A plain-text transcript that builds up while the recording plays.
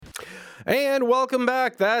And welcome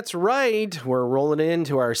back. That's right. We're rolling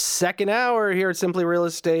into our second hour here at Simply Real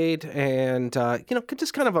Estate and,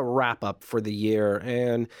 just kind of a wrap up for the year.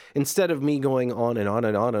 And instead of me going on and on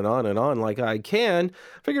and on and on and on like I can,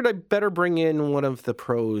 figured I'd better bring in one of the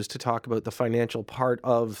pros to talk about the financial part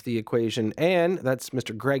of the equation. And that's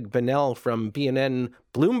Mr. Greg Bunnell from BNN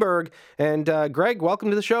Bloomberg. And Greg,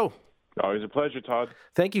 welcome to the show. Always a pleasure, Todd.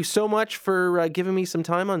 Thank you so much for giving me some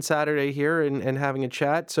time on Saturday here and having a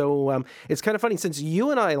chat. So it's kind of funny, since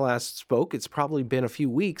you and I last spoke, it's probably been a few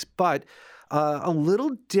weeks, but a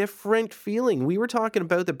little different feeling. We were talking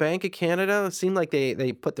about the Bank of Canada. It seemed like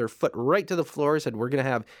they put their foot right to the floor, said we're going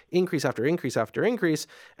to have increase after increase after increase.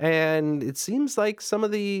 And it seems like some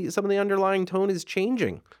of the underlying tone is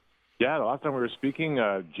changing. Yeah, the last time we were speaking,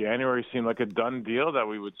 January seemed like a done deal that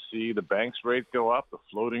we would see the bank's rate go up, the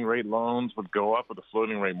floating rate loans would go up with the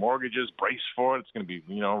floating rate mortgages. Brace for it. It's going to be,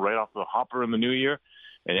 right off the hopper in the new year.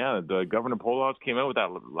 And yeah, the Governor Pullouts came out with that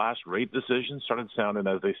last rate decision, started sounding,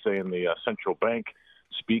 as they say in the central bank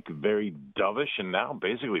speak, very dovish. And now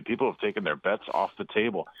basically people have taken their bets off the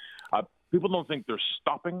table. People don't think they're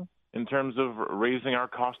stopping in terms of raising our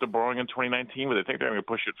cost of borrowing in 2019, but they think they're going to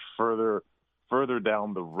push it further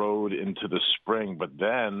down the road into the spring. But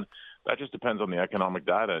then that just depends on the economic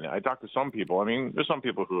data. And I talked to some people. I mean, there's some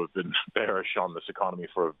people who have been bearish on this economy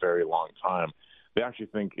for a very long time. They actually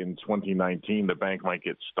think in 2019 the bank might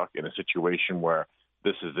get stuck in a situation where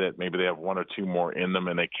this is it. Maybe they have one or two more in them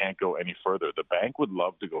and they can't go any further. The bank would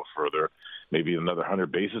love to go further, maybe another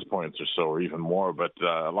 100 basis points or so, or even more. But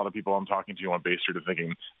a lot of people I'm talking to on Bay Street are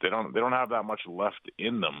thinking they don't have that much left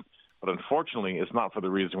in them. But unfortunately, it's not for the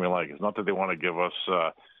reason we like. It's not that they want to give us,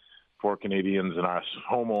 poor Canadians and us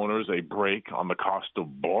homeowners, a break on the cost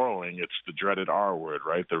of borrowing. It's the dreaded R word,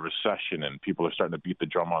 right? The recession, and people are starting to beat the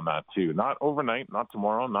drum on that too. Not overnight, not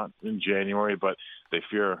tomorrow, not in January, but they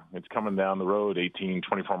fear it's coming down the road 18,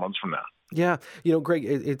 24 months from now. Yeah. Greg,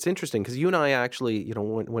 it's interesting because you and I actually,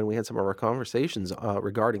 when we had some of our conversations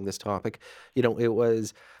regarding this topic, it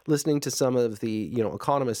was listening to some of the,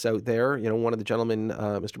 economists out there. One of the gentlemen,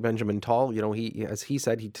 Mr. Benjamin Tall, he, as he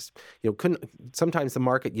said, he just, couldn't, sometimes the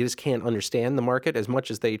market, you just can't understand the market as much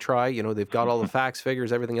as they try. They've got all the facts,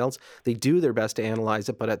 figures, everything else. They do their best to analyze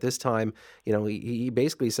it. But at this time, he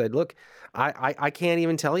basically said, look, I can't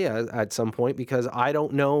even tell you at some point because I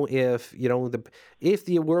don't know if, if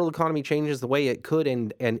the world economy changes the way it could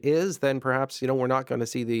and is, then perhaps, we're not going to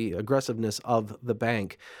see the aggressiveness of the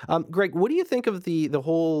bank. Greg, what do you think of the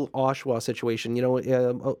whole Oshawa situation?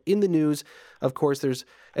 In the news, of course, there's,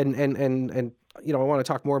 and I want to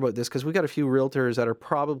talk more about this because we've got a few realtors that are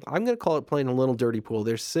probably, I'm going to call it playing a little dirty pool.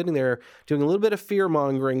 They're sitting there doing a little bit of fear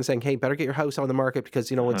mongering, saying, hey, better get your house on the market because,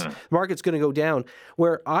 the market's going to go down.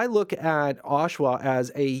 Where I look at Oshawa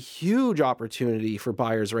as a huge opportunity for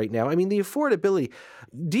buyers right now. I mean, the affordability,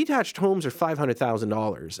 detached homes are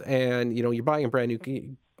 $500,000 and, you're buying a brand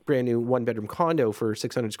new one-bedroom condo for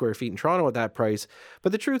 600 square feet in Toronto at that price.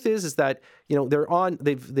 But the truth is that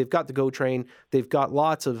they've got the GO train, they've got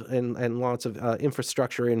lots of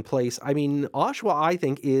infrastructure in place. I mean, Oshawa, I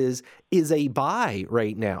think, is a buy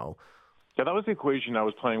right now. Yeah, that was the equation I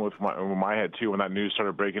was playing with my head too when that news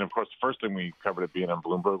started breaking. Of course, the first thing we covered at BNN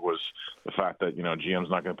Bloomberg was the fact that GM's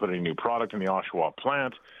not going to put any new product in the Oshawa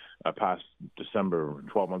plant. Past December,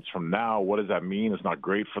 12 months from now, what does that mean? It's not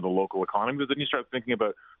great for the local economy. But then you start thinking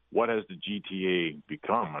about what has the GTA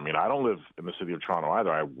become? I mean, I don't live in the city of Toronto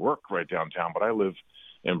either. I work right downtown, but I live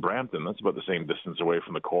in Brampton. That's about the same distance away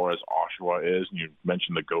from the core as Oshawa is. And you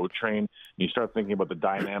mentioned the GO train. And you start thinking about the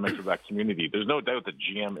dynamics of that community. There's no doubt that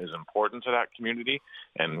GM is important to that community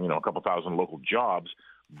and, a couple thousand local jobs.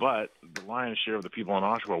 But the lion's share of the people in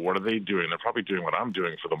Oshawa, what are they doing? They're probably doing what I'm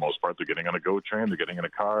doing for the most part. They're getting on a GO train. They're getting in a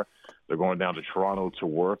car. They're going down to Toronto to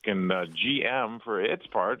work. And GM, for its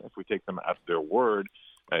part, if we take them at their word,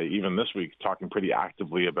 even this week, talking pretty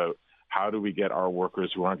actively about how do we get our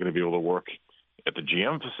workers who aren't going to be able to work at the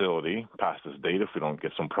GM facility past this date if we don't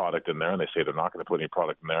get some product in there, and they say they're not going to put any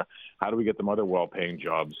product in there. How do we get them other well-paying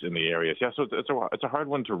jobs in the areas? Yeah, so it's a hard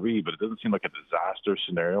one to read, but it doesn't seem like a disaster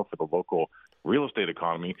scenario for the local real estate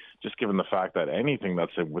economy, just given the fact that anything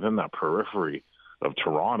that's within that periphery of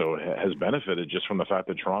Toronto has benefited just from the fact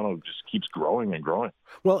that Toronto just keeps growing and growing.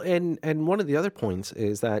 Well, and one of the other points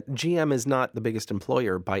is that GM is not the biggest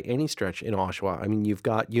employer by any stretch in Oshawa. I mean, you've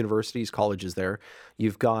got universities, colleges there.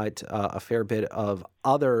 You've got a fair bit of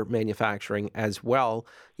other manufacturing as well.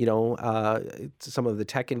 some of the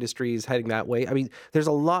tech industries heading that way. I mean, there's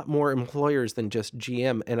a lot more employers than just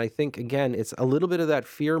GM. And I think, again, it's a little bit of that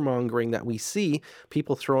fear mongering that we see,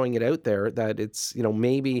 people throwing it out there that it's,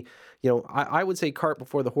 maybe, I would say cart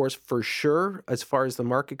before the horse for sure as far as the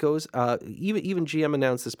market goes. Even GM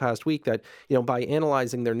announced this past week that, by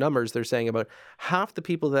analyzing their numbers, they're saying about half the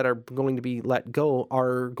people that are going to be let go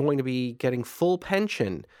are going to be getting full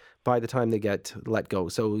pension by the time they get let go.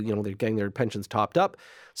 So, they're getting their pensions topped up.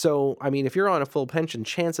 So, I mean, if you're on a full pension,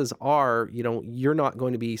 chances are, you're not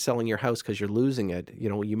going to be selling your house because you're losing it.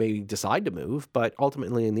 You may decide to move, but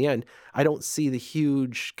ultimately in the end, I don't see the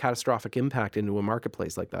huge catastrophic impact into a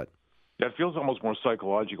marketplace like that. That feels almost more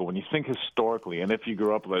psychological when you think historically, and if you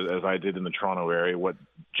grew up as I did in the Toronto area, what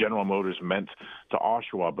General Motors meant to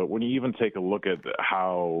Oshawa. But when you even take a look at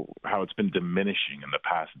how it's been diminishing in the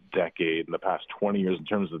past decade, in the past 20 years, in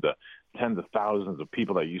terms of the tens of thousands of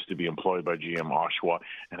people that used to be employed by GM Oshawa,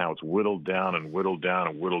 and how it's whittled down and whittled down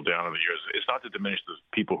and whittled down in the years, it's not to diminish the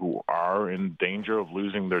people who are in danger of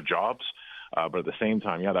losing their jobs. But at the same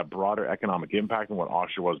time, that broader economic impact and what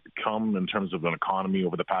Oshawa has become in terms of an economy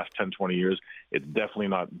over the past 10, 20 years, it's definitely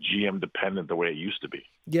not GM dependent the way it used to be.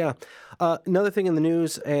 Yeah. Another thing in the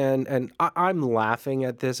news, and I'm laughing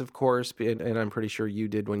at this, of course, and I'm pretty sure you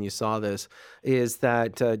did when you saw this, is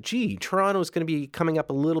that, Toronto's going to be coming up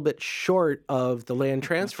a little bit short of the land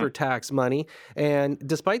transfer tax money. And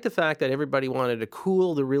despite the fact that everybody wanted to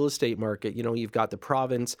cool the real estate market, you've got the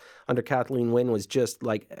province under Kathleen Wynne was just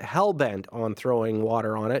like hell-bent on throwing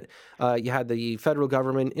water on it. You had the federal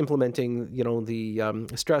government implementing, the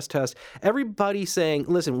stress test. Everybody saying,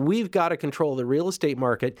 listen, we've got to control the real estate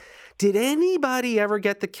market. Did anybody ever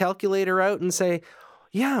get the calculator out and say,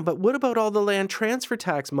 yeah, but what about all the land transfer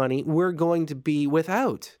tax money we're going to be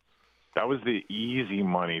without? That was the easy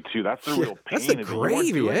money, too. That's the real pain. That's the gravy, you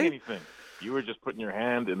weren't doing anything. You were just putting your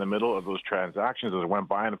hand in the middle of those transactions as it went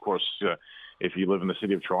by. And, of course, if you live in the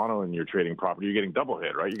city of Toronto and you're trading property, you're getting double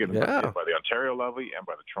hit, right? You're getting hit by the Ontario levy and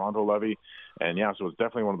by the Toronto levy. And, so it's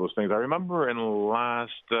definitely one of those things. I remember in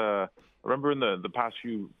the past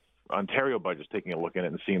few Ontario budgets taking a look at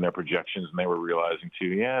it and seeing their projections, and they were realizing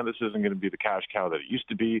too, this isn't going to be the cash cow that it used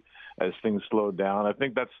to be as things slowed down. I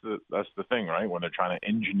think that's the thing, right? When they're trying to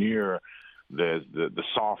engineer the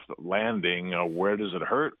soft landing, where does it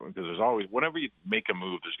hurt? Because there's always, whenever you make a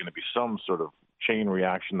move, there's going to be some sort of chain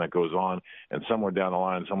reaction that goes on, and somewhere down the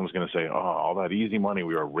line, someone's going to say, all that easy money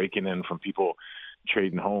we were raking in from people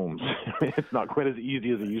trading homes. It's not quite as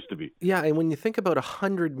easy as it used to be. Yeah, and when you think about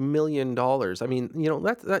 $100 million, I mean,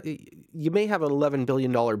 that you may have an $11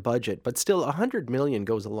 billion budget, but still $100 million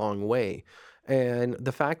goes a long way. And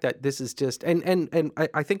the fact that this is just, and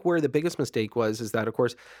I think where the biggest mistake is that, of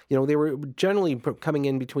course, they were generally coming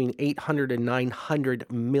in between $800 and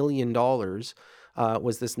 $900 million.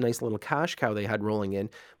 Was this nice little cash cow they had rolling in.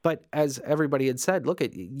 But as everybody had said, look,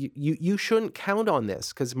 you shouldn't count on this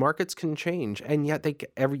because markets can change. And yet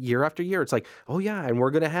every year after year, it's like, oh yeah, and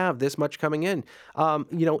we're going to have this much coming in.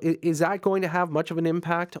 Is that going to have much of an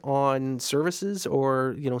impact on services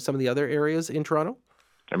or, some of the other areas in Toronto?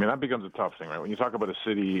 I mean, that becomes a tough thing, right? When you talk about a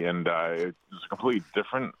city, and it's a completely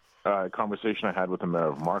different conversation I had with the mayor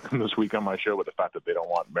of Markham this week on my show with the fact that they don't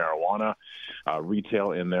want marijuana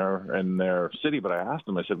retail in their city. But I asked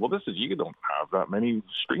them, I said, well, you don't have that many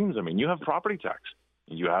streams. I mean, you have property tax.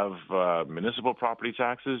 You have municipal property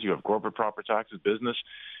taxes, you have corporate property taxes, business,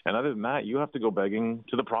 and other than that, you have to go begging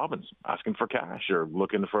to the province, asking for cash or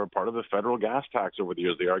looking for a part of the federal gas tax over the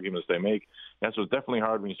years, the arguments they make. And so it's definitely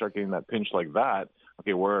hard when you start getting that pinch like that.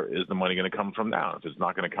 Okay, where is the money going to come from now? If it's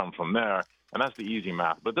not going to come from there, and that's the easy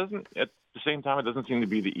math. But at the same time, it doesn't seem to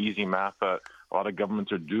be the easy math that a lot of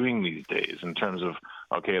governments are doing these days in terms of,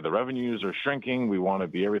 okay, the revenues are shrinking, we want to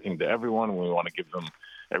be everything to everyone, we want to give them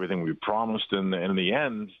everything we promised. And in the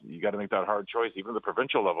end, you got to make that hard choice. Even at the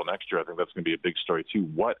provincial level next year, I think that's going to be a big story too.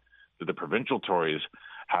 What do the provincial Tories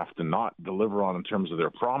have to not deliver on in terms of their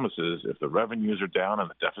promises if the revenues are down and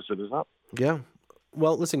the deficit is up? Yeah.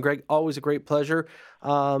 Well, listen, Greg, always a great pleasure.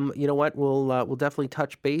 You know what? We'll definitely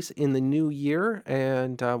touch base in the new year,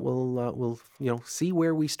 and we'll see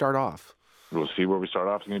where we start off. We'll see where we start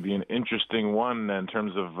off. It's going to be an interesting one in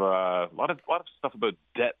terms of a lot of stuff about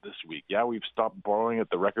debt this week. Yeah, we've stopped borrowing at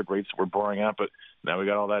the record rates we're borrowing at, but now we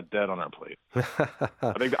got all that debt on our plate.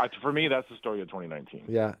 I think for me, that's the story of 2019.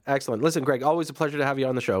 Yeah, excellent. Listen, Greg, always a pleasure to have you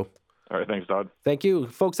on the show. All right, thanks, Todd. Thank you.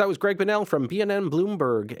 Folks, that was Greg Bonnell from BNN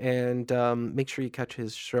Bloomberg. And make sure you catch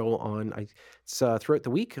his show on it's throughout the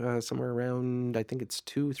week, somewhere around, I think it's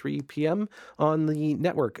 2, 3 p.m. on the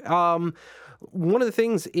network. One of the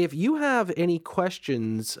things, if you have any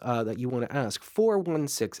questions that you want to ask,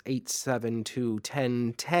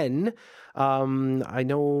 416-872-1010. I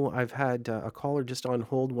know I've had a caller just on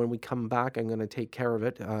hold. When we come back, I'm going to take care of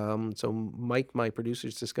it. So Mike, my producer,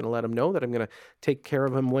 is just going to let him know that I'm going to take care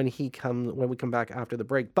of him when we come back after the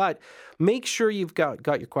break. But make sure you've got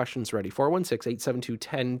your questions ready.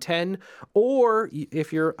 416-872-1010. Or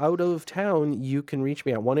if you're out of town, you can reach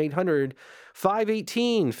me at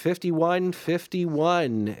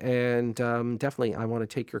 1-800-518-5151. And definitely, I want to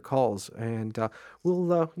take your calls. And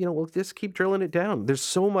we'll just keep drilling it down. There's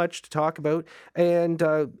so much to talk about. And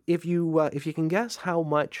if you can guess how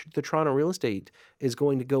much the Toronto real estate is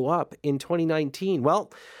going to go up in 2019,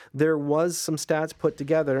 well, there was some stats put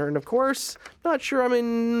together, and of course, not sure I'm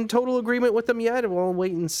in total agreement with them yet. We'll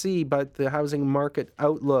wait and see, but the housing market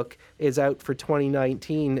outlook is out for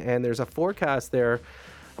 2019, and there's a forecast there.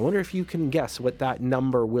 I wonder if you can guess what that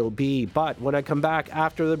number will be. But when I come back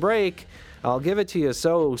after the break, I'll give it to you.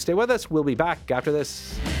 So stay with us. We'll be back after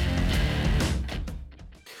this.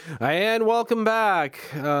 And welcome back.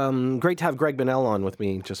 Great to have Greg Bonnell on with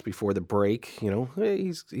me just before the break.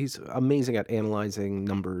 He's amazing at analyzing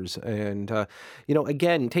numbers. And,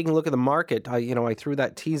 again, taking a look at the market, I threw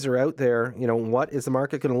that teaser out there. What is the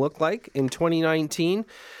market going to look like in 2019?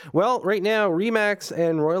 Well, right now, Remax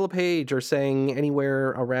and Royal LePage are saying anywhere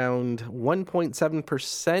around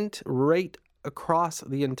 1.7% rate across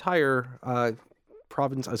the entire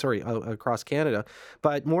province, across Canada.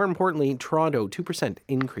 But more importantly, Toronto, 2%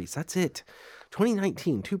 increase. That's it.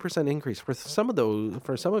 2019, 2% increase. For some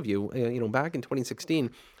of you, back in 2016,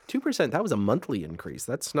 2%, that was a monthly increase.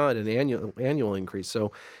 That's not an annual increase.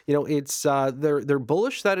 So, it's they're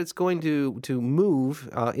bullish that it's going to move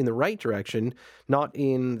in the right direction, it's not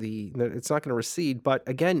going to recede. But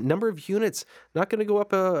again, number of units not going to go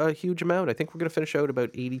up a huge amount. I think we're going to finish out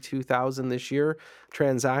about 82,000 this year.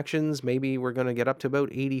 Transactions, maybe we're going to get up to about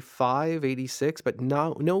 85, 86, but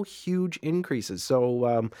no huge increases.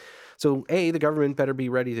 So A, the government better be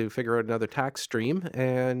ready to figure out another tax stream,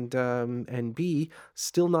 and B,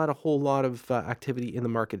 still not a whole lot of activity in the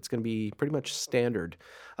market. It's going to be pretty much standard.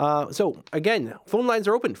 So again, phone lines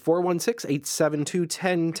are open,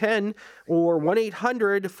 416-872-1010 or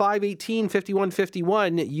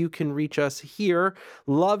 1-800-518-5151. You can reach us here.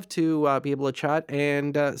 Love to be able to chat.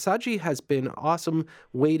 And Saji has been awesome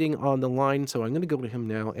waiting on the line, so I'm going to go to him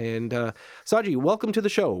now. And Saji, welcome to the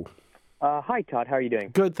show. Hi, Todd. How are you doing?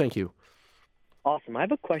 Good, thank you. Awesome. I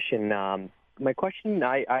have a question. My question,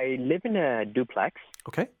 I live in a duplex.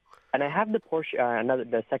 Okay. And I have the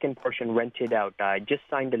second portion rented out. I just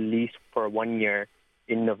signed a lease for 1 year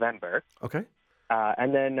in November. Okay.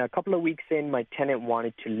 And then a couple of weeks in, my tenant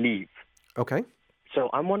wanted to leave. Okay. So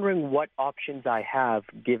I'm wondering what options I have,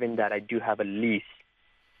 given that I do have a lease,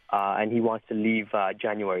 and he wants to leave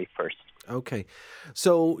January 1st. Okay.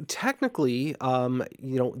 So technically,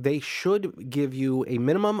 they should give you a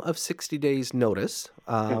minimum of 60 days notice.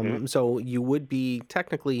 So you would be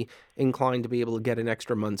technically inclined to be able to get an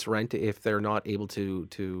extra month's rent if they're not able to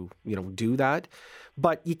do that.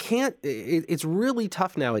 But you can't, it's really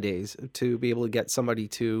tough nowadays to be able to get somebody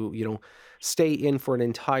to, stay in for an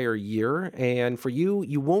entire year. And for you,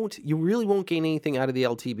 you really won't gain anything out of the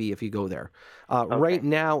LTB if you go there. Okay. Right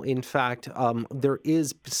now, in fact, there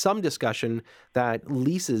is some discussion that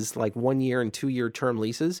leases, like 1 year and 2 year term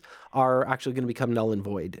leases, are actually going to become null and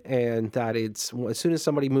void. And that it's, as soon as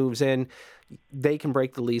somebody moves in, they can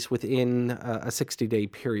break the lease within a 60-day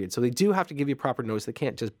period. So they do have to give you proper notice. They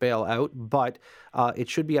can't just bail out, but it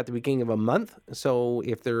should be at the beginning of a month. So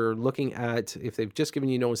if they've just given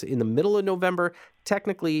you notice in the middle of November,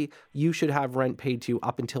 technically you should have rent paid to you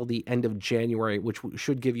up until the end of January, which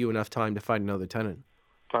should give you enough time to find another tenant.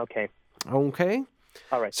 Okay. Okay.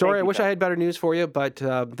 All right. Sorry, I wish I had better news for you, but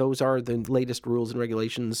those are the latest rules and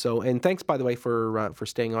regulations. So, and thanks, by the way, for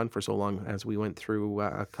staying on for so long as we went through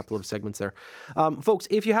a couple of segments there. Folks,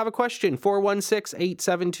 if you have a question,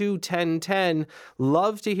 416-872-1010.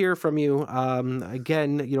 Love to hear from you.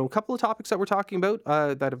 Again, a couple of topics that we're talking about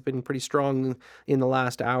that have been pretty strong in the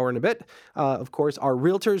last hour and a bit. Of course, are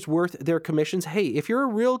realtors worth their commissions? Hey, if you're a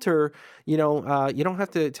realtor, you don't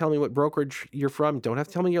have to tell me what brokerage you're from. Don't have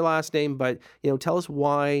to tell me your last name, but, tell us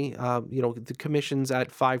why, the commission's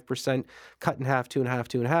at 5%, cut in half,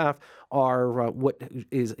 2.5%, are what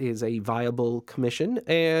is a viable commission,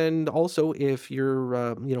 and also if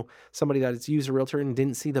you're somebody that is used a realtor and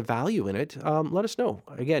didn't see the value in it, let us know.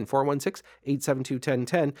 Again,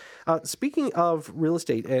 416-872-1010. Speaking of real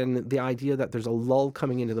estate and the idea that there's a lull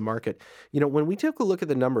coming into the market, when we took a look at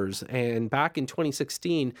the numbers, and back in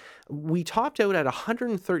 2016, we topped out at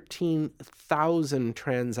 113,000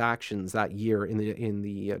 transactions that year in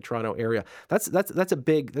the Toronto area. That's a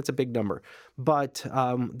big number, but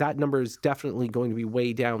that number is definitely going to be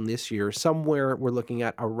way down this year. Somewhere we're looking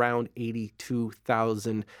at around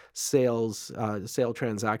 82,000 sale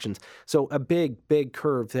transactions. So a big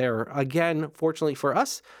curve there. Again, fortunately for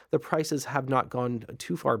us, the prices have not gone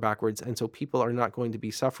too far backwards, and so people are not going to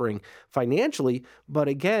be suffering financially. But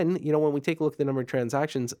again, when we take a look at the number of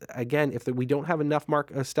transactions, again, if we don't have enough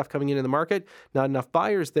stuff coming into the market, not enough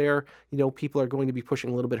buyers there, people are going to be pushing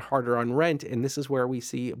a little bit harder on rent, and this is where we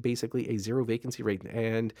see basically a zero vacancy rate.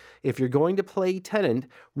 And if you're going to play tenant,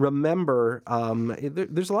 remember,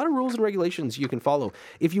 there's a lot of rules and regulations you can follow.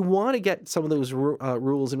 If you want to get some of those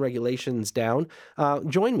rules and regulations down,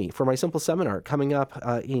 join me for my simple seminar coming up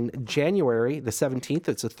in January the 17th.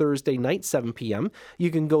 It's a Thursday night, 7 p.m. You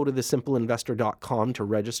can go to thesimpleinvestor.com to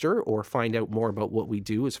register or find out more about what we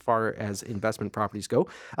do as far as investment properties go.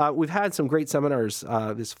 We've had some great seminars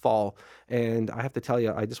this fall, and I have to tell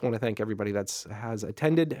you, I just want to thank everybody that has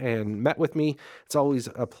attended and met with me. It's always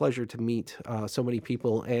a pleasure to meet so many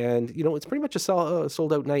people, and it's pretty much a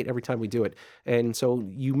sold out night every time we do it. And so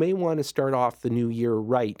you may want to start off the new year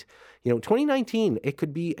right. 2019, it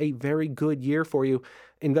could be a very good year for you.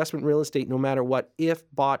 Investment real estate, no matter what, if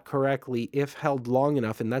bought correctly, if held long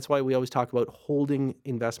enough. And that's why we always talk about holding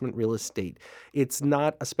investment real estate. It's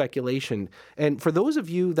not a speculation. And for those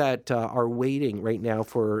of you that are waiting right now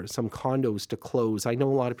for some condos to close, I know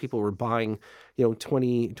a lot of people were buying,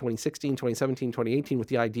 2016, 2017, 2018 with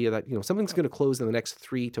the idea that, something's going to close in the next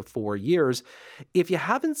 3 to 4 years. If you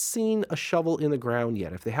haven't seen a shovel in the ground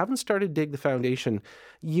yet, if they haven't started to dig the foundation,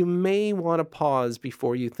 you may want to pause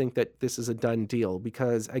before you think that this is a done deal,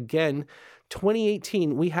 because again,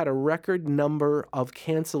 2018, we had a record number of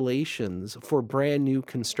cancellations for brand new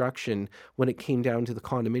construction when it came down to the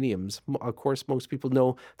condominiums. Of course, most people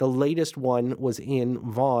know the latest one was in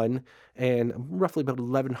Vaughan, and roughly about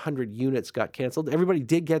 1,100 units got canceled. Everybody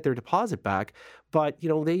did get their deposit back, but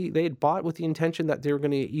they had bought with the intention that they were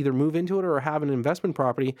going to either move into it or have an investment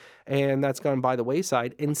property, and that's gone by the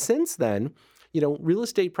wayside. And since then, real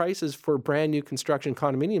estate prices for brand new construction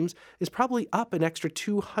condominiums is probably up an extra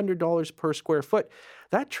 $200 per square foot.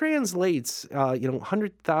 That translates,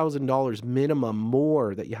 $100,000 minimum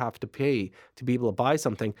more that you have to pay to be able to buy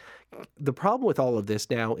something. The problem with all of this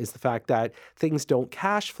now is the fact that things don't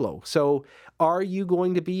cash flow. So are you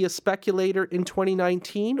going to be a speculator in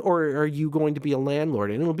 2019, or are you going to be a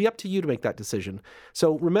landlord? And it'll be up to you to make that decision.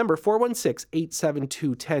 So remember,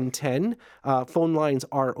 416-872-1010. Phone lines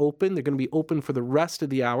are open. They're going to be open for the rest of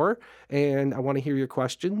the hour. And I want to hear your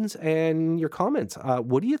questions and your comments.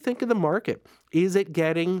 What do you think of the market? Is it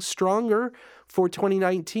getting stronger for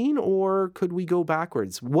 2019, or could we go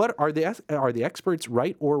backwards? What are the experts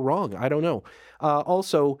right or wrong? I don't know.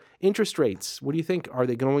 Also, interest rates. What do you think? Are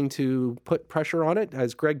they going to put pressure on it?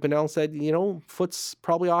 As Greg Bonnell said, foot's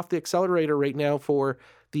probably off the accelerator right now for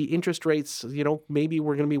the interest rates. Maybe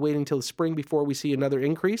we're going to be waiting until the spring before we see another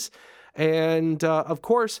increase. And of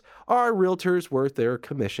course, are realtors worth their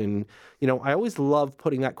commission? I always love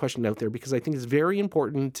putting that question out there because I think it's very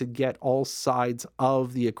important to get all sides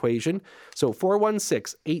of the equation. So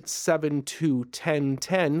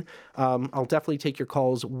 416-872-1010. I'll definitely take your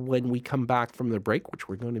calls when we come back from the break, which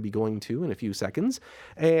we're going to be going to in a few seconds.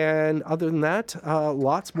 And other than that,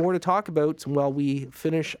 lots more to talk about while we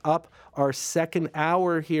finish up our second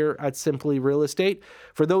hour here at Simply Real Estate.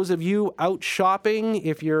 For those of you out shopping,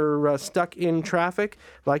 if you're stuck in traffic,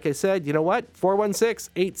 like I said, you know what?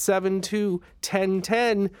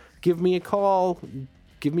 416-872-1010. Give me a call.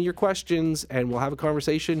 Give me your questions, and we'll have a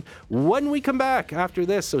conversation when we come back after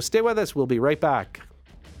this. So stay with us. We'll be right back.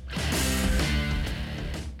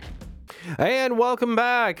 And welcome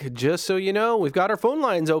back. Just so you know, we've got our phone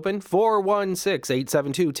lines open,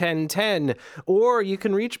 416-872-1010. Or you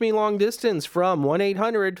can reach me long distance from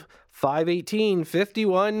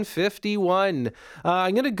 1-800-518-5151.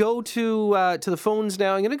 I'm going to go to the phones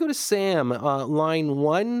now. I'm going to go to Sam, line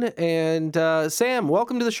 1. And Sam,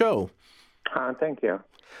 welcome to the show. Thank you.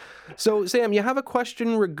 So, Sam, you have a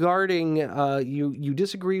question regarding, you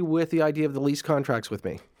disagree with the idea of the lease contracts with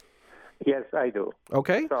me. Yes, I do.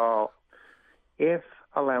 Okay. So, if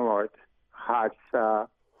a landlord has a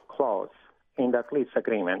clause in that lease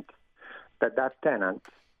agreement that tenant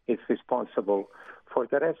is responsible for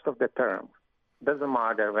the rest of the term. Doesn't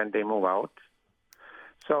matter when they move out.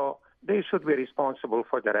 So they should be responsible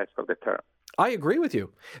for the rest of the term. I agree with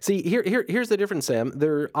you. See, here's the difference, Sam.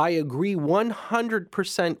 I agree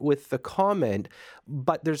 100% with the comment,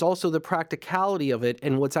 but there's also the practicality of it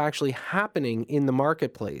and what's actually happening in the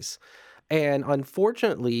marketplace. And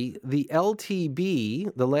unfortunately, the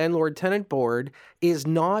LTB, the Landlord Tenant Board, is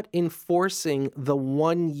not enforcing the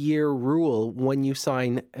 1-year rule when you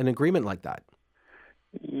sign an agreement like that.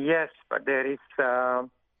 Yes, but there is,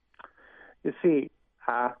 you see,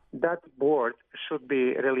 that board should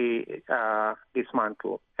be really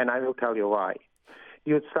dismantled, and I will tell you why.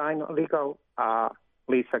 You sign a legal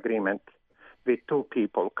lease agreement with 2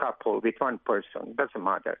 people, couple, with 1 person, doesn't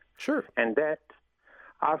matter. Sure. And that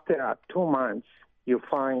after 2 months, you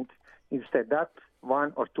find instead that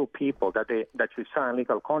 1 or 2 people that you sign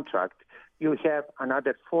legal contract, you have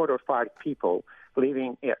another 4 or 5 people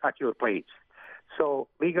living at your place. So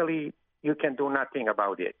legally, you can do nothing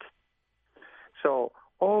about it. So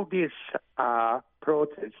all this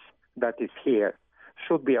process that is here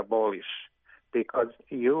should be abolished because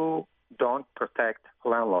you don't protect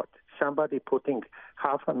landlord. Somebody putting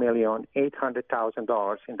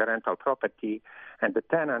 $5,800,000 in the rental property and the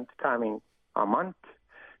tenant coming a month,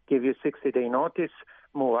 give you 60-day notice,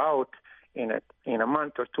 move out in a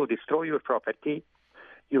month or 2, destroy your property.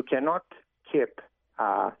 You cannot keep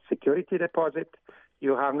security deposit.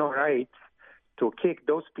 You have no right to kick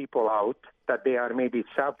those people out that they are maybe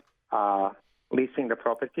leasing the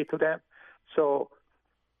property to them. So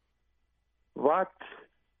what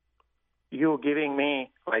you giving me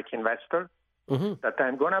like investor that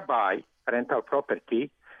I'm going to buy a rental property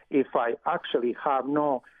if I actually have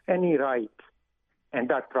no any right and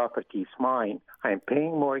that property is mine. I'm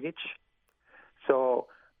paying mortgage. So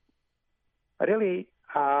really,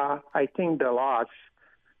 I think the laws,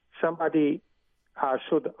 somebody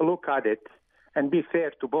should look at it and be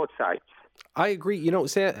fair to both sides. I agree. You know,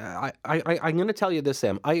 Sam, I'm going to tell you this,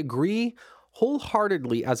 Sam. I agree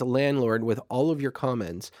wholeheartedly as a landlord with all of your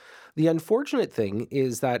comments. The unfortunate thing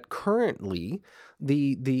is that currently,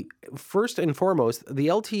 the first and foremost, the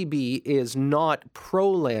LTB is not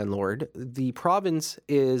pro-landlord. The province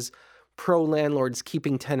is pro-landlords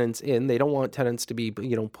keeping tenants in. They don't want tenants to be,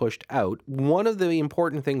 pushed out. One of the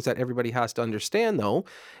important things that everybody has to understand, though,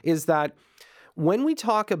 is that when we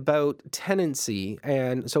talk about tenancy,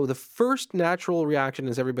 and so the first natural reaction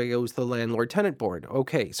is everybody goes to the Landlord Tenant Board.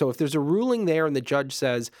 Okay, so if there's a ruling there and the judge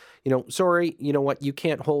says, sorry, you know what, you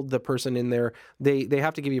can't hold the person in there. They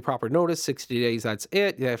have to give you proper notice, 60 days, that's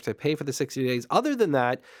it. You have to pay for the 60 days. Other than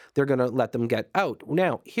that, they're going to let them get out.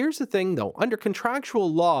 Now, here's the thing, though. Under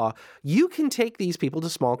contractual law, you can take these people to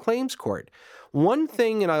small claims court. One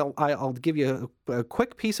thing, and I'll give you a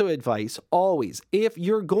quick piece of advice, always, if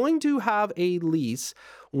you're going to have a lease,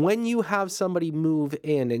 when you have somebody move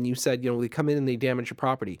in and you said, they come in and they damage your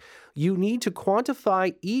property, you need to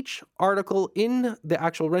quantify each article in the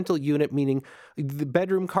actual rental unit, meaning the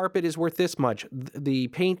bedroom carpet is worth this much, the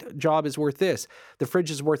paint job is worth this, the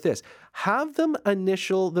fridge is worth this. Have them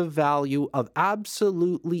initial the value of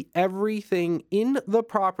absolutely everything in the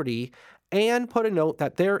property and put a note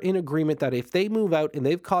that they're in agreement that if they move out and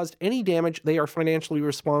they've caused any damage, they are financially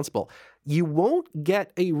responsible. You won't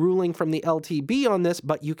get a ruling from the LTB on this,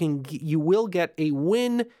 but you will get a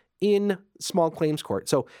win in small claims court.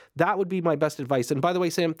 So that would be my best advice. And by the way,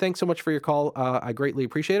 Sam, thanks so much for your call. I greatly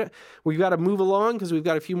appreciate it. We've got to move along because we've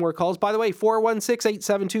got a few more calls. By the way,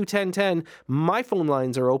 416-872-1010. My phone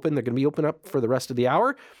lines are open. They're going to be open up for the rest of the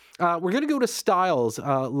hour. We're going to go to Styles,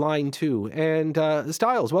 line 2. And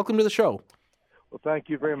Styles, welcome to the show. Well, thank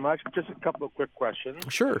you very much. Just a couple of quick questions.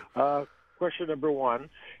 Sure. Question number 1: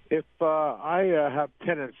 if I have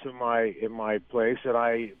tenants in my place and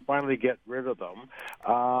I finally get rid of them,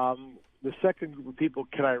 the second group of people,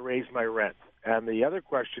 can I raise my rent? And the other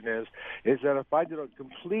question is that if I did a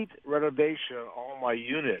complete renovation on all my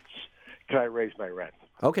units, can I raise my rent?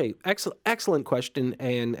 Okay, excellent question,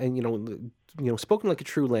 and spoken like a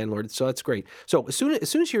true landlord, so that's great. So as soon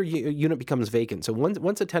as your unit becomes vacant, so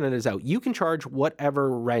once a tenant is out, you can charge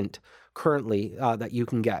whatever rent currently that you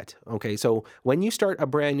can get. Okay, so when you start a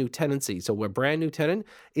brand new tenancy, so a brand new tenant,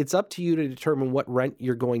 it's up to you to determine what rent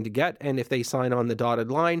you're going to get, and if they sign on the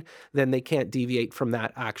dotted line, then they can't deviate from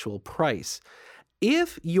that actual price.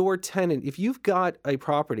 If you've got a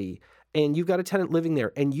property and you've got a tenant living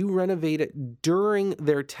there and you renovate it during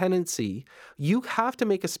their tenancy, you have to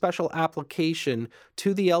make a special application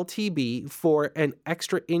to the LTB for an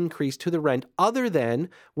extra increase to the rent other than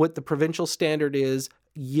what the provincial standard is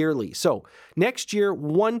yearly. So next year,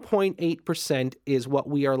 1.8% is what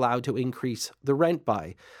we are allowed to increase the rent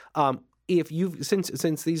by. if you've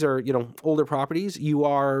since these are older properties,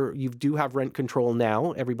 you do have rent control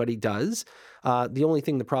now. Everybody does. The only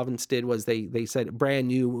thing the province did was they said brand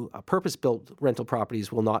new purpose-built rental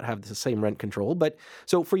properties will not have the same rent control. But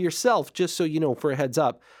so for yourself, just so you know, for a heads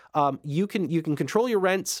up, you can control your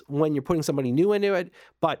rents when you're putting somebody new into it.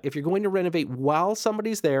 But if you're going to renovate while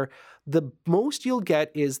somebody's there, the most you'll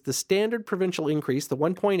get is the standard provincial increase, the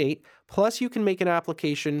 1.8, plus you can make an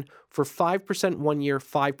application for 5% 1 year,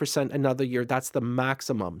 5% another year. That's the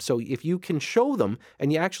maximum. So if you can show them,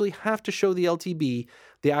 and you actually have to show the LTB,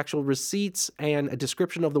 the actual receipts and a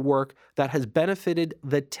description of the work that has benefited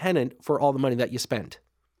the tenant for all the money that you spent.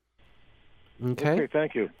 Okay,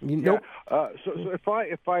 thank you. Nope. So if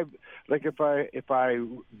I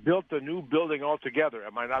built a new building altogether,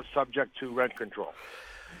 am I not subject to rent control?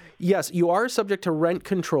 Yes, you are subject to rent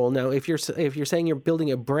control. Now, if you're saying you're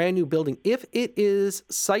building a brand new building, if it is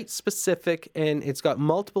site specific and it's got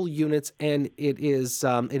multiple units and it is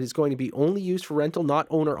going to be only used for rental, not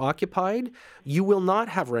owner occupied, you will not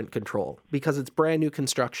have rent control because it's brand new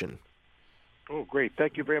construction. Oh, great.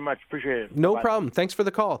 Thank you very much. Appreciate it. No Bye. problem. Thanks for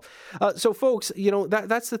the call. So, folks,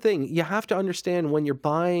 that's the thing. You have to understand when you're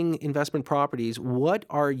buying investment properties, what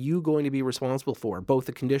are you going to be responsible for? Both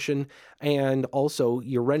the condition and also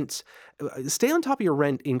your rents. Stay on top of your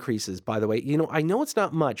rent increases, by the way. I know it's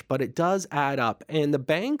not much, but it does add up. And the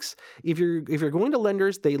banks, if you're going to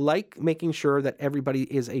lenders, they like making sure that everybody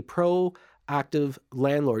is a active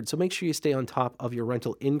landlord. So make sure you stay on top of your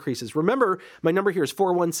rental increases. Remember, my number here is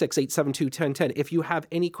 416-872-1010. If you have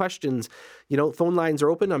any questions, phone lines are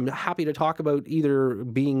open. I'm happy to talk about either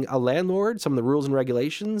being a landlord, some of the rules and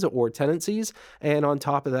regulations, or tenancies. And on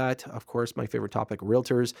top of that, of course, my favorite topic,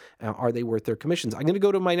 realtors. Are they worth their commissions? I'm going to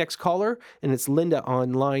go to my next caller, and it's Linda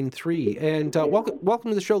on line 3. And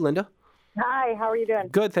welcome to the show, Linda. Hi, how are you doing?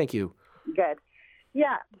 Good, thank you. Good.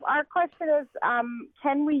 Yeah, our question is,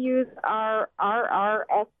 can we use our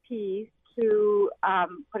RRSPs to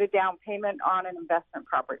put a down payment on an investment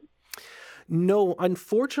property? No,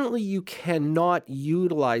 unfortunately, you cannot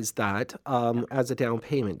utilize that as a down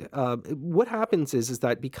payment. What happens is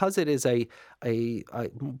that because it is a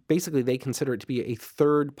basically they consider it to be a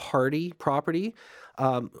third-party property.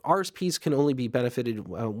 RSPs can only be benefited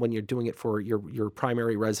when you're doing it for your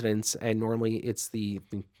primary residence, and normally it's the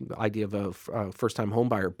idea of a first-time home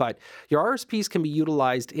buyer. But your RSPs can be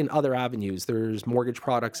utilized in other avenues. There's mortgage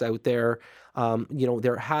products out there.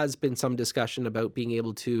 There has been some discussion about being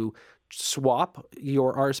able to swap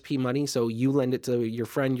your RSP money. So you lend it to your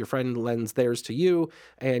friend lends theirs to you,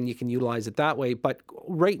 and you can utilize it that way. But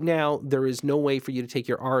right now, there is no way for you to take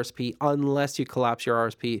your RSP unless you collapse your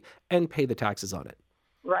RSP and pay the taxes on it.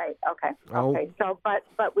 Right. Okay. Okay. So, but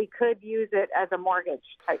we could use it as a mortgage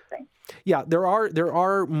type thing. Yeah, there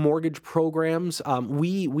are mortgage programs.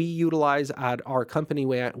 We utilize at our company.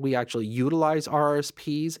 We actually utilize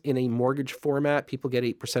RSPs in a mortgage format. People get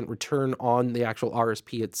 8% return on the actual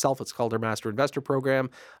RSP itself. It's called our Master Investor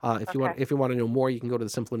Program. If you want to know more, you can go to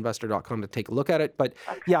thesimpleInvestor.com to take a look at it. But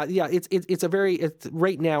yeah, it's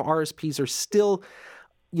right now RSPs are still.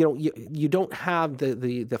 You don't have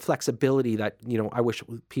the flexibility that I wish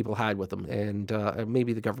people had with them, and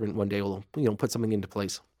maybe the government one day will put something into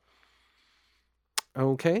place.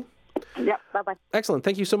 Okay. Yep. Bye-bye. Excellent.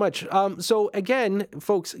 Thank you so much. So again,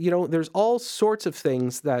 folks, there's all sorts of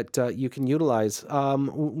things that you can utilize.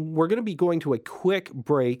 We're going to be going to a quick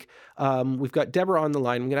break. We've got Deborah on the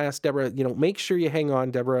line. I'm going to ask Deborah, make sure you hang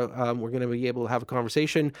on, Deborah. We're going to be able to have a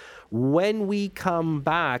conversation when we come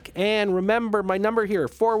back. And remember, my number here,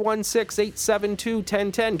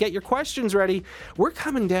 416-872-1010. Get your questions ready. We're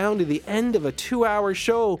coming down to the end of a 2-hour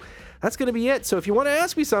show. That's going to be it. So if you want to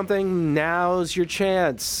ask me something, now's your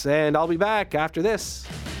chance. And I'll be back after this.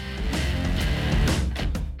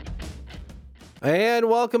 And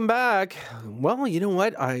welcome back. Well, you know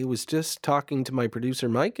what? I was just talking to my producer,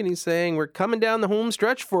 Mike, and he's saying we're coming down the home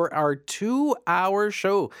stretch for our 2-hour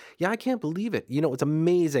show. Yeah, I can't believe it. It's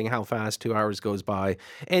amazing how fast 2 hours goes by.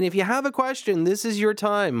 And if you have a question, this is your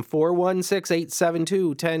time,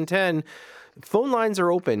 416-872-1010. Phone lines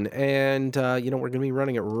are open, and, we're going to be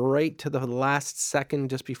running it right to the last second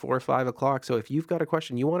just before 5 o'clock. So if you've got a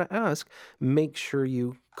question you want to ask, make sure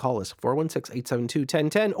you call us,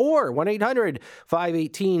 416-872-1010 or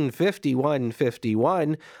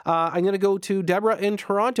 1-800-518-5151. I'm going to go to Deborah in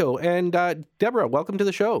Toronto. And Deborah, welcome to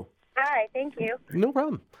the show. Hi, thank you. No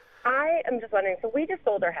problem. I am just wondering, so we just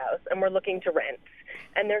sold our house, and we're looking to rent.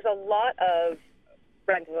 And there's a lot of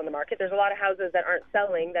rentals on the market. There's a lot of houses that aren't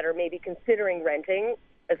selling that are maybe considering renting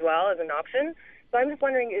as well as an option. So I'm just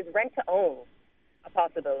wondering, is rent to own a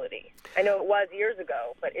possibility? I know it was years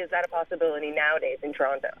ago, but is that a possibility nowadays in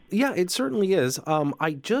Toronto? Yeah, it certainly is.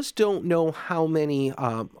 I just don't know how many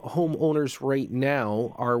homeowners right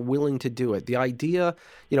now are willing to do it. The idea,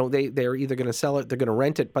 they're either going to sell it, they're going to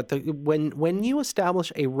rent it. But when you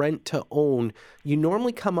establish a rent to own, you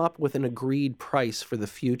normally come up with an agreed price for the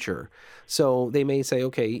future. So they may say,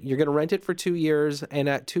 okay, you're going to rent it for 2 years, and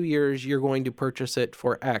at 2 years, you're going to purchase it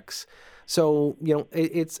for X. So,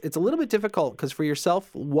 it's a little bit difficult because for yourself,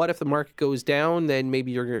 what if the market goes down, then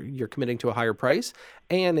maybe you're committing to a higher price.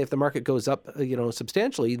 And if the market goes up,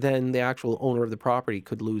 substantially, then the actual owner of the property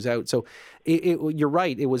could lose out. So you're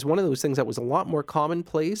right. It was one of those things that was a lot more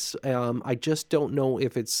commonplace. I just don't know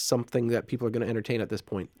if it's something that people are going to entertain at this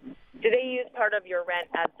point. Do they use part of your rent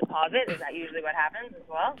as deposit? Is that usually what happens as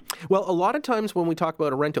well? Well, a lot of times when we talk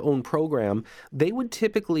about a rent-to-own program, they would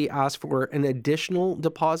typically ask for an additional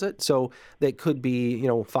deposit. So that could be,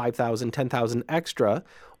 $5,000, $10,000 extra.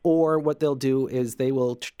 Or what they'll do is they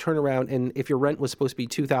will turn around, and if your rent was supposed to be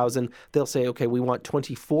 $2,000, they'll say, okay, we want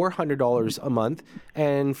 $2,400 a month,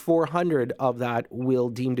 and $400 of that will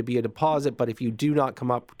deem to be a deposit. But if you do not come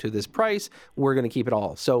up to this price, we're going to keep it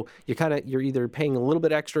all. So you're either paying a little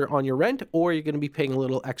bit extra on your rent, or you're going to be paying a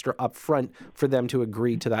little extra upfront for them to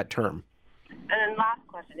agree to that term. And then last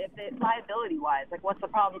question, if it's liability-wise, what's the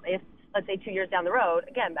problem if, let's say, 2 years down the road,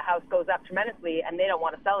 again, the house goes up tremendously and they don't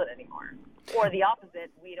want to sell it anymore? Or the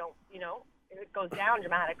opposite, we don't, if it goes down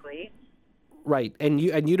dramatically. Right, and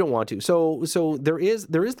you don't want to. So there is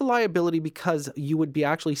the liability because you would be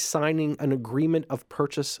actually signing an agreement of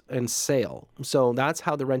purchase and sale. So that's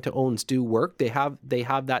how the rent-to-owns do work. They have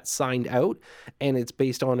that signed out, and it's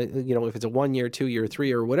based on if it's a 1 year, 2 year, 3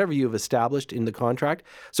 year, whatever you've established in the contract.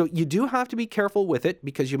 So you do have to be careful with it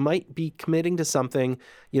because you might be committing to something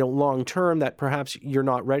long term that perhaps you're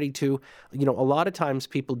not ready to. A lot of times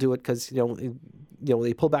people do it because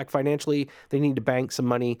they pull back financially, they need to bank some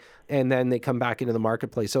money, and then they come back into the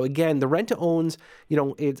marketplace. So again, the rent-to-owns,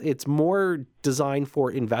 it's more designed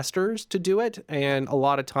for investors to do it, and a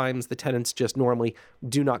lot of times the tenants just normally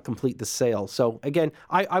do not complete the sale. So again,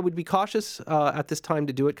 I would be cautious at this time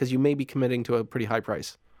to do it because you may be committing to a pretty high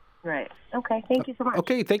price. Right. Okay. Thank you so much.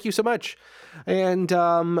 Okay. Thank you so much. And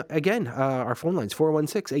again, our phone lines,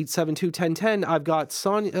 416-872-1010. I've got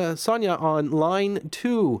Sonia on line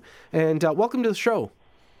 2. And welcome to the show.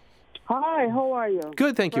 Hi. How are you?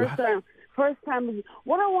 Good. Thank you. First time.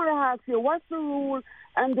 What I want to ask you, what's the rule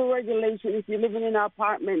and the regulation if you're living in an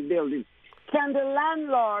apartment building? Can the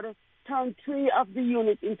landlord turn 3 of the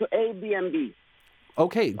units into Airbnb?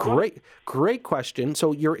 Okay. Great question.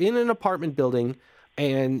 So you're in an apartment building,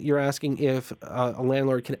 and you're asking if a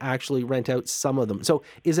landlord can actually rent out some of them. So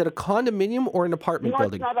is it a condominium or an apartment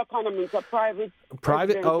building? No, it's not a condominium. It's a private.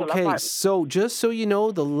 Okay. Apartment. So just so you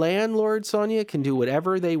know, the landlord, Sonia, can do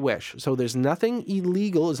whatever they wish. So there's nothing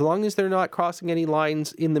illegal as long as they're not crossing any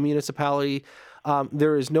lines in the municipality.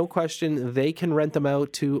 There is no question they can rent them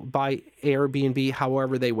out by Airbnb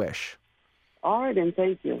however they wish. All right, then.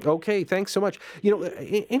 Thank you. Okay, thanks so much.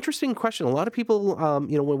 Interesting question. A lot of people,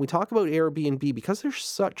 when we talk about Airbnb, because they're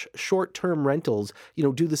such short-term rentals,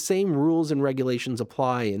 do the same rules and regulations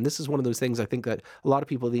apply? And this is one of those things I think that a lot of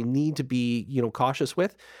people, they need to be, cautious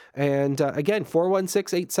with. And again,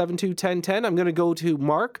 416-872-1010. I'm going to go to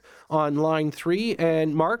Mark on line 3.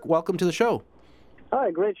 And Mark, welcome to the show.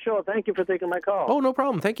 Hi, great show. Thank you for taking my call. Oh, no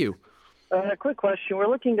problem. Thank you. A quick question. We're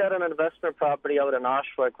looking at an investment property out in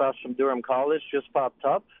Oshawa across from Durham College, just popped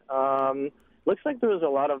up. Looks like there was a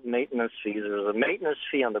lot of maintenance fees. There was a maintenance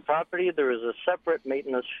fee on the property. There is a separate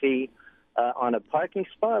maintenance fee on a parking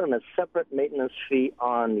spot and a separate maintenance fee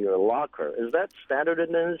on your locker. Is that standard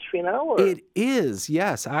in the industry now? Or? It is,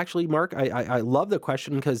 yes. Actually, Mark, I love the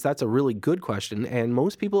question because that's a really good question. And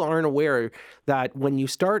most people aren't aware that when you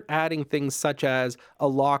start adding things such as a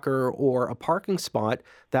locker or a parking spot,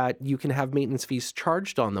 that you can have maintenance fees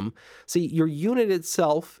charged on them. See, your unit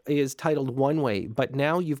itself is titled one way, but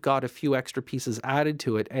now you've got a few extra pieces added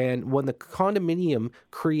to it. And when the condominium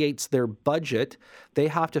creates their budget, they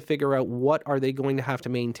have to figure out what are they going to have to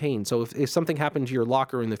maintain. So if something happened to your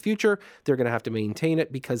locker in the future, they're going to have to maintain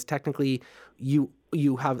it because technically you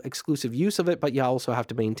have exclusive use of it, but you also have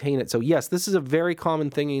to maintain it. So yes, this is a very common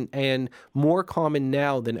thing and more common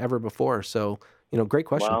now than ever before. So, great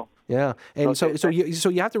question. Wow. Yeah. And okay. so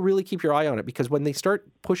you have to really keep your eye on it because when they start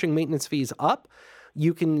pushing maintenance fees up,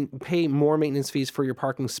 you can pay more maintenance fees for your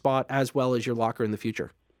parking spot as well as your locker in the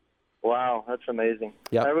future. Wow, that's amazing.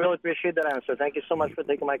 Yep. I really appreciate that answer. Thank you so much for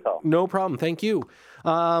taking my call. No problem. Thank you.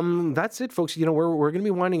 That's it, folks. We're going to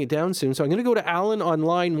be winding it down soon. So I'm going to go to Alan on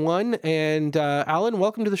line 1. And Alan,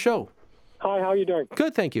 welcome to the show. Hi, how are you doing?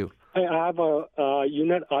 Good, thank you. I have a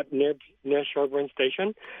unit near Sherburne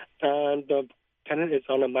Station, and the tenant is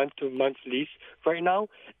on a month-to-month lease right now,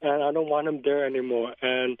 and I don't want him there anymore.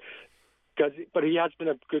 But he has been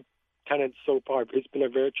a good tenant so far. He's been a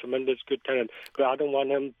very tremendous good tenant, but I don't want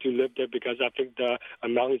him to live there because I think the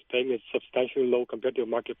amount he's paying is substantially low compared to the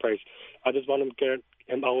market price. I just want him to get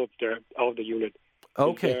him out of the unit.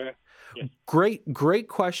 Okay. Yes. Great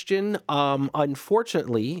question.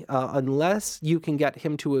 Unfortunately, unless you can get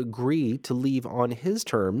him to agree to leave on his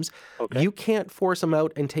terms, you can't force him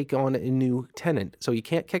out and take on a new tenant. So you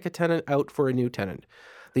can't kick a tenant out for a new tenant.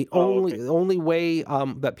 The only way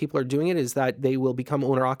that people are doing it is that they will become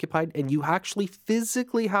owner-occupied, and you actually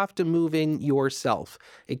physically have to move in yourself.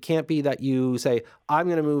 It can't be that you say, I'm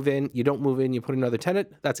going to move in, you don't move in, you put another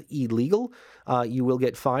tenant. That's illegal. You will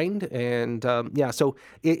get fined. And so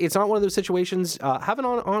it's not one of those situations. Have an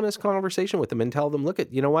honest conversation with them and tell them, look,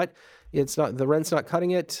 you know what? It's not, the rent's not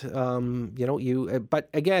cutting it. But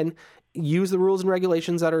again, use the rules and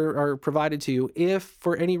regulations that are provided to you. If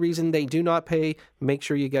for any reason they do not pay, make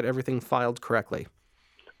sure you get everything filed correctly.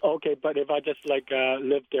 Okay, but if I just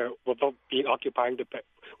live there without being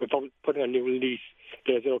without putting a new lease,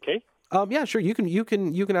 is it okay? Yeah, sure. You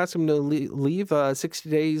can ask them to leave 60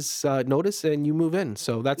 days notice, and you move in.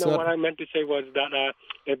 So that's what I meant to say was that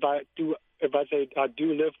if I say I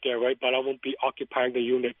do live there, right, but I won't be occupying the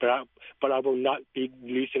unit, but I will not be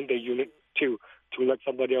leasing the unit to let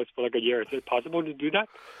somebody else for a year. Is it possible to do that?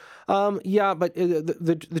 Yeah, but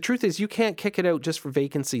the truth is you can't kick it out just for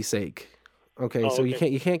vacancy's sake. Okay,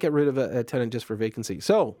 you can't get rid of a tenant just for vacancy.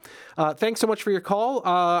 So, thanks so much for your call.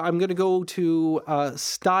 I'm going to go to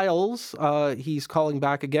Styles. He's calling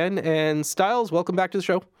back again. And Styles, welcome back to the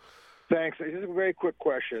show. Thanks. This is a very quick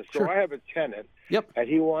question. So Sure. I have a tenant, and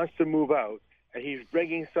he wants to move out, and he's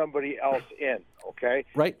bringing somebody else in, okay?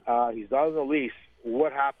 Right. He's not on the lease.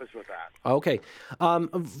 What happens with that? Okay.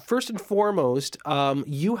 First and foremost,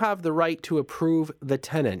 you have the right to approve the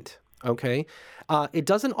tenant. Okay. It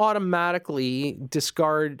doesn't automatically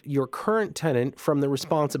discard your current tenant from the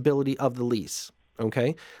responsibility of the lease.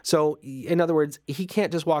 Okay. So in other words, he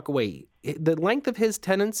can't just walk away. The length of his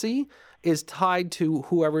tenancy is tied to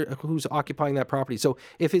who's occupying that property. So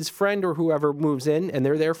if his friend or whoever moves in and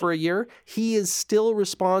they're there for a year, he is still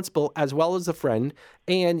responsible as well as the friend.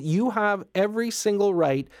 And you have every single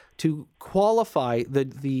right to qualify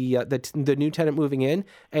the new tenant moving in.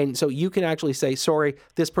 And so you can actually say, sorry,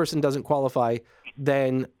 this person doesn't qualify.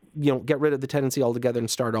 Then, get rid of the tenancy altogether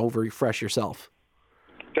and start over fresh yourself.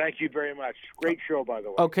 Thank you very much. Great show, by the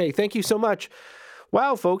way. Okay, thank you so much.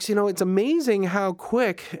 Wow, folks, it's amazing how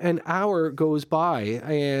quick an hour goes by.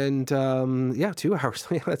 And 2 hours.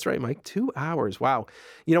 Yeah, that's right, Mike. 2 hours. Wow.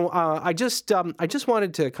 I just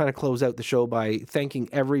wanted to kind of close out the show by thanking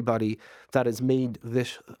everybody that has made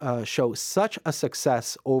this show such a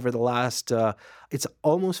success over the last, it's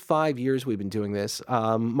almost 5 years we've been doing this.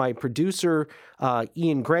 My producer,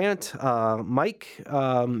 Ian Grant, Mike,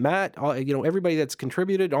 Matt, everybody that's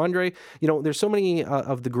contributed, Andre, there's so many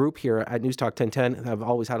of the group here at News Talk 1010 have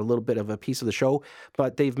always had a little bit of a piece of the show,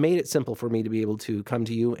 but they've made it simple for me to be able to come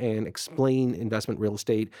to you and explain investment real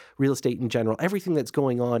estate in general, everything that's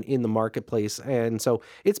going on in the marketplace. And so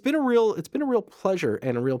it's been a real pleasure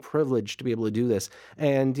and a real privilege to be able to do this.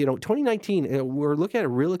 And 2019, we're looking at a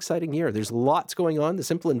real exciting year. There's lots going on. The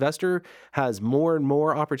Simple Investor has more and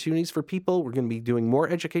more opportunities for people. We're going to be doing more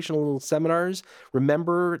educational seminars.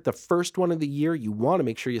 Remember, the first one of the year, you want to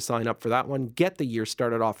make sure you sign up for that one. Get the year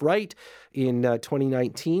started off right in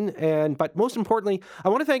 2019. But most importantly, I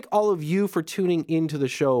want to thank all of you for tuning into the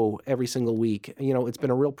show every single week. It's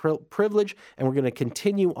been a real privilege, and we're going to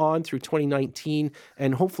continue on through 2019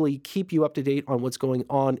 and hopefully keep you up to date on what's going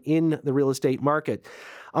on in the real estate market.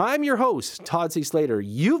 I'm your host, Todd C. Slater.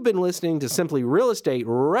 You've been listening to Simply Real Estate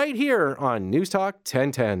right here on News Talk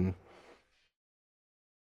 1010.